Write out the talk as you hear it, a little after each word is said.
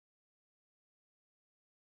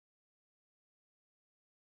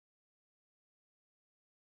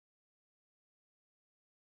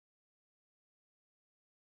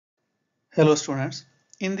Hello students,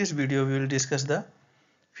 in this video we will discuss the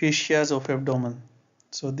fascias of abdomen.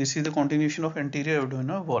 So this is the continuation of anterior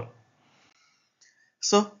abdominal wall.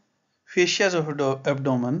 So fascias of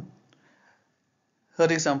abdomen, for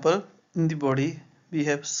example, in the body we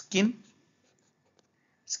have skin.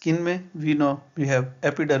 Skin में we know we have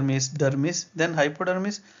epidermis, dermis, then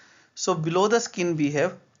hypodermis. So below the skin we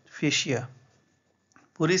have fascia.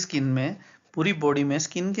 पूरी skin में, पूरी body में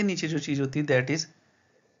skin के नीचे जो चीज होती है that is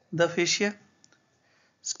the fascia.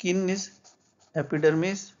 Skin is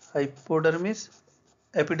epidermis, hypodermis,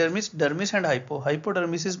 epidermis, dermis and hypo.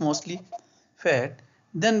 Hypodermis is mostly fat.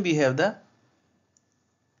 Then we have the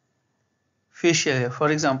facial layer.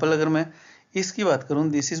 For example, अगर मैं इसकी बात करूं,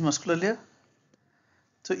 this is muscular layer.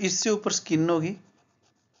 तो इससे ऊपर स्किन होगी,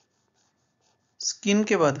 स्किन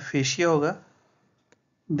के बाद फेशिया होगा,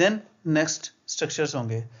 देन नेक्स्ट स्ट्रक्चर्स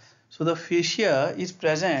होंगे. So the fascia is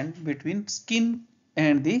present between skin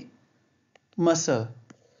and the muscle.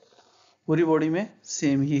 पूरी बॉडी में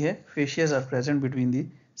सेम ही है. फेशियाज are present between the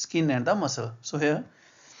skin and the muscle. So here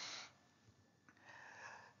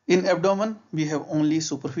in abdomen we have only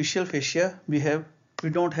superficial fascia. We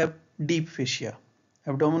don't have deep fascia.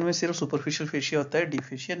 abdomen में सिर्फ superficial fascia होता है, deep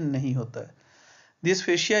fascia नहीं होता है. This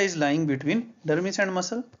fascia is lying between dermis and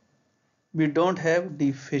muscle. We don't have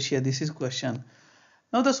deep fascia. This is question.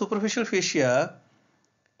 Now the superficial fascia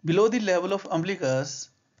below the level of umbilicus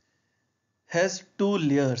has two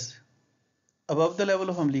layers. Above the level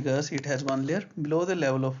of umbilicus it has one layer. Below the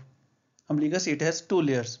level of umbilicus it has two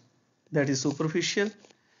layers. That is superficial.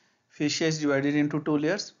 Fascia is divided into two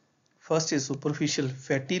layers. First is superficial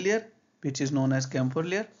fatty layer, which is known as camphor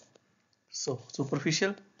layer. So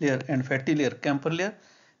superficial layer and fatty layer, camphor layer.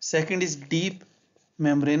 Second is deep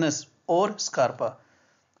membranous or scarpa.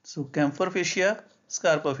 So camphor fascia,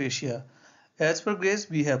 scarpa fascia. As per Grace,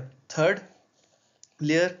 we have third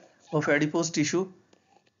layer of adipose tissue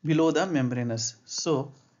below the membranous.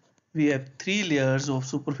 So we have three layers of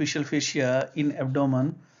superficial fascia in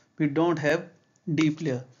abdomen. We don't have deep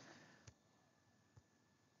layer.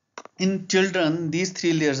 In children, these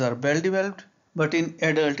three layers are well developed, but in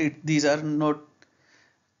adult, these are not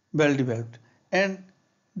well developed. And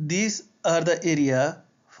these are the area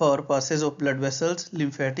for passage of blood vessels,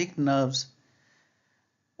 lymphatic nerves,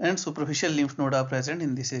 and superficial lymph node are present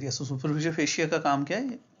in this area. So superficial fascia का काम क्या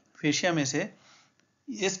है? Fascia में से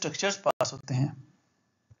ये structures pass होते हैं.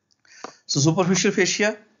 So superficial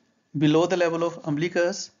fascia below the level of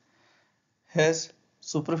umbilicus has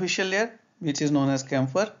superficial layer, which is known as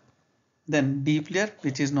camphor. Then deep layer,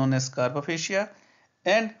 which is known as scarpa fascia,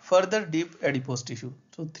 and further deep adipose tissue.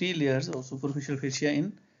 So three layers of superficial fascia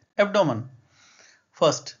in abdomen.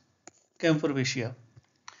 First, camphor fascia.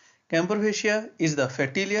 Camphor fascia is the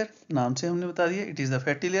fatty layer. नाम से हमने बता दिया. It is the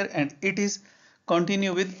fatty layer and it is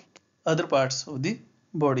continue with other parts of the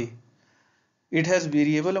body. It has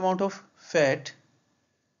variable amount of fat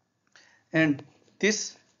and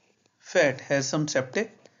this fat has some septae.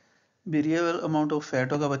 Variable amount of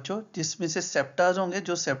fat होगा बच्चों, जिसमें से सेप्टाज होंगे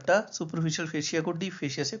जो septa superficial fascia को deep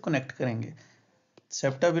fascia से connect करेंगे.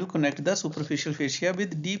 Septa will connect the superficial fascia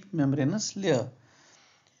with deep membranes layer.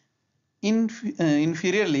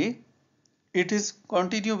 Inferiorly it is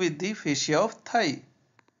continue with the fascia of thigh.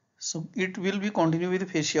 So it will be continue with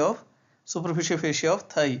the fascia of superficial fascia of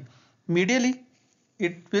thigh. Medially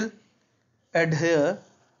it will adhere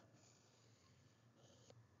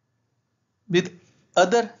with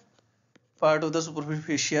other part of the superficial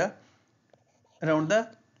fascia around the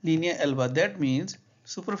linea alba. That means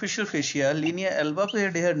superficial fascia linea alba पे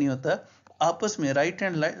adhere नहीं होता, आपस में right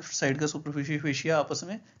and left side का superficial fascia आपस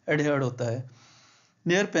में adhered होता है.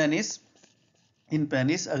 नियर पेनिस, इन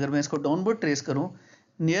पेनिस अगर मैं इसको डाउनवर्ड ट्रेस करूं,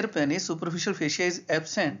 near penis superficial fascia is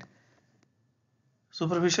absent.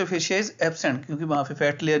 superficial fascia is absent क्योंकि वहां पे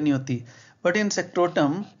फैट लेयर नहीं होती. बट इन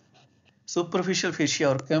सेक्टोटम superficial fascia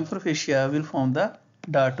और camphor fascia will form the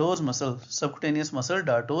dartos muscle, subcutaneous muscle,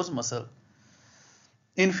 dartos muscle.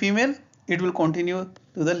 In female, it will continue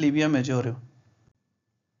to the labia majora.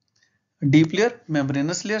 Deep layer,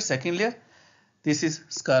 membranous layer, second layer. This is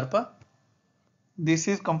scarpa. This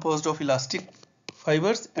is composed of elastic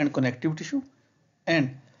fibers and connective tissue.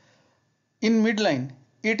 And in midline,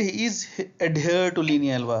 it is adhered to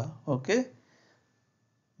linea alba. Okay.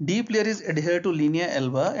 Deep layer is adhered to linea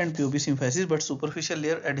alba and pubis symphysis, but superficial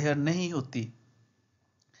layer adhere नहीं होती.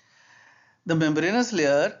 The membranous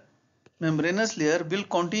layer will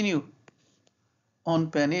continue on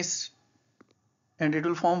penis and it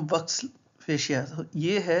will form buccal fascia. So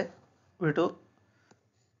ये है बेटो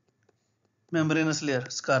membranous layer,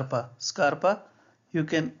 scarpa. You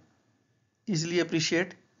can easily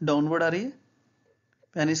appreciate downward आ रही है.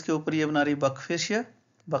 Penis के ऊपर ये बना रही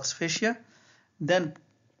बक्स फेशिया, देन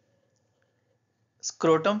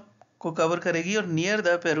स्क्रोटम को कवर करेगी और नियर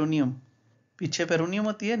द पेरोनियम, पीछे पेरोनियम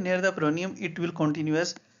होती है, near the पेरोनियम it will continue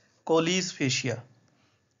as कोलीज fascia.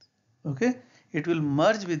 Okay, it will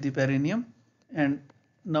merge with the perineum and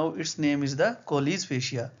now its name is the Colles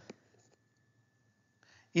fascia.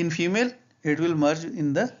 In female, it will merge in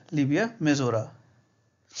the labia majora.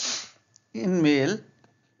 In male,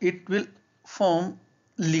 it will form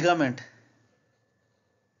ligament.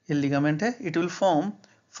 ये ligament है. It will form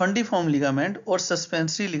fundiform ligament or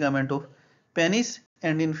suspensory ligament of penis,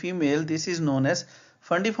 and in female, this is known as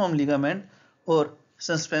fundiform ligament or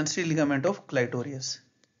suspensory ligament of clitoris.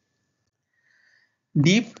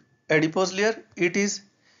 Deep adipose layer, it is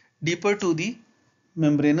deeper to the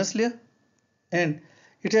membranous layer and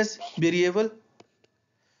it has variable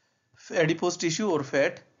adipose tissue or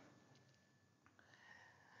fat.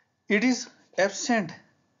 It is absent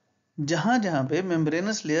जहां जहां पे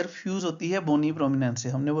membranous layer fuse होती है bony prominence से.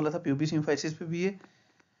 हमने बोला था pubis symphysis पे भी ये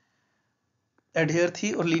adhere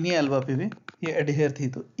थी और linea alba पे भी ये adhere थी.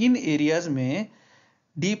 तो इन areas में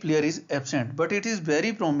deep layer is absent but it is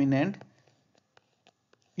very prominent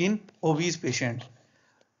in obese patient.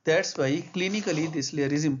 That's why clinically this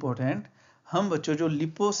layer is important. हम बच्चों जो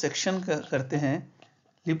लिपोसेक्शन करते हैं,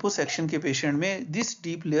 लिपोसेक्शन के पेशेंट में this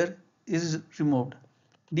deep layer is removed.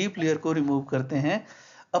 Deep layer को रिमूव करते हैं,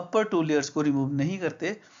 अपर टू लेयर्स को रिमूव नहीं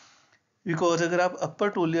करते, बिकॉज अगर आप अपर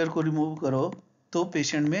टू लेयर को रिमूव करो तो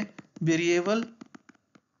पेशेंट में वेरिएबल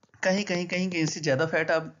कहीं से ज़्यादा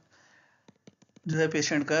फैट आप जो है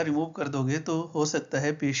पेशेंट का रिमूव कर दोगे तो हो सकता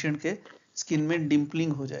है पेशेंट के स्किन में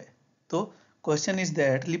डिम्पलिंग हो जाए. तो क्वेश्चन इज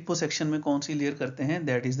दैट लिपोसेक्शन में कौन सी लेयर करते हैं?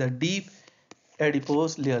 That is the deep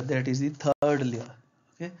adipose layer, that is the third layer.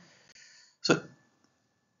 Okay, सो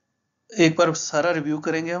एक बार सारा रिव्यू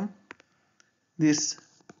करेंगे हम.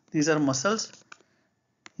 these आर मसल्स,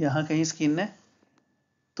 यहाँ कहीं स्किन है,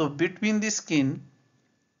 तो बिटवीन द स्किन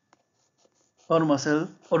और मसल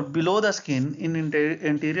और below the skin in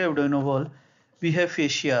interior abdominal wall we have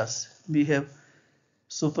fascias, we have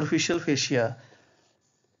superficial fascia,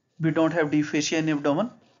 we don't have deep fascia in abdomen,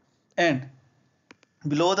 and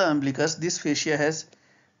below the umbilicus this fascia has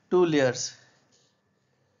two layers,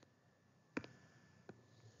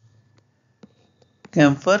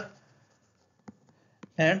 camphor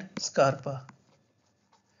and scarpa,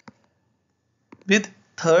 with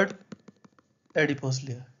third adipose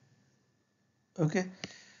layer. Okay,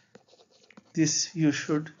 this you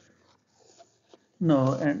should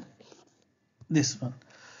know, and this one.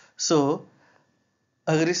 So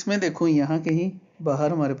अगर इसमें देखो यहाँ कहीं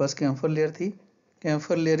बाहर हमारे पास camphor layer थी,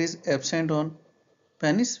 camphor layer is absent on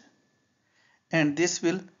penis and this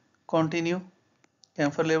will continue,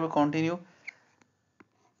 camphor layer will continue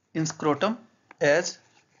in scrotum as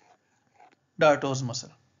dartos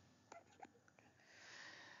muscle.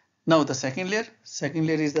 Now the second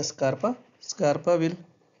layer is the scarpa. Scarpa will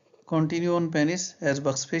continue on penis as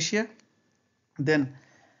buccal fascia. Then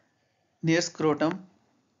near scrotum,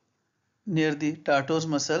 near the dartos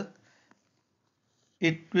muscle,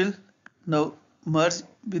 it will now merge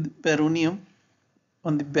with perineum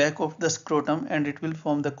on the back of the scrotum and it will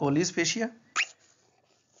form the Colles fascia,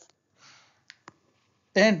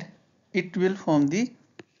 and it will form the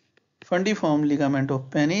fundiform ligament of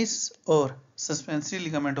penis or suspensory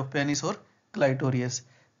ligament of penis or clitoris.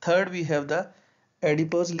 Third, we have the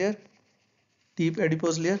adipose layer, deep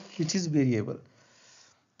adipose layer, which is variable.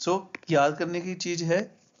 So याद करने की चीज है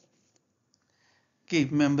कि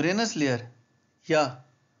membranes layer या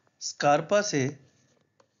स्कारपा से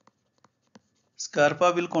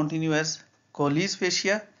Scarpa will continue as Colles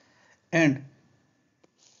fascia, and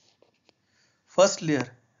first layer,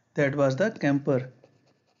 that was the camphor.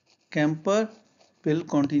 Camphor will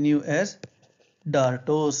continue as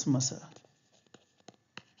dartos muscle.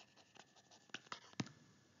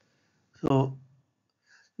 So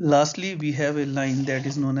lastly we have a line that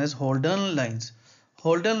is known as Holden lines.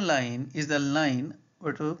 Holden line is the line,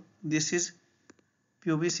 this is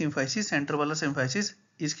pubis symphysis, center वाला symphysis,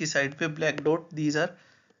 इसकी side पे black dot, these are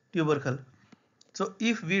tubercle. So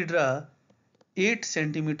if we draw 8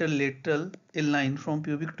 centimetre lateral A line from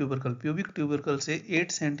pubic tubercle से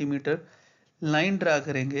 8 centimetre line draw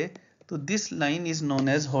करेंगे तो this line is known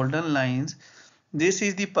as holding lines. This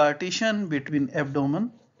is the partition between abdomen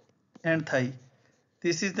and Thai.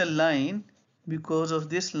 This is the line, because of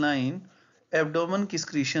this line abdomen की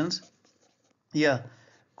स्क्रीशंस या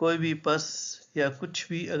कोई भी पस या कुछ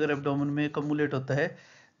भी अगर एब्डोमेन में कम्युलेट होता है,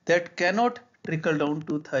 that cannot trickle down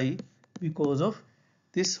to thigh because of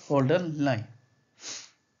this Holden line.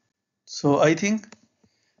 So I think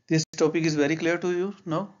This topic is very clear to you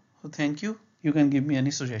now. So thank you. You can give me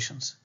any suggestions.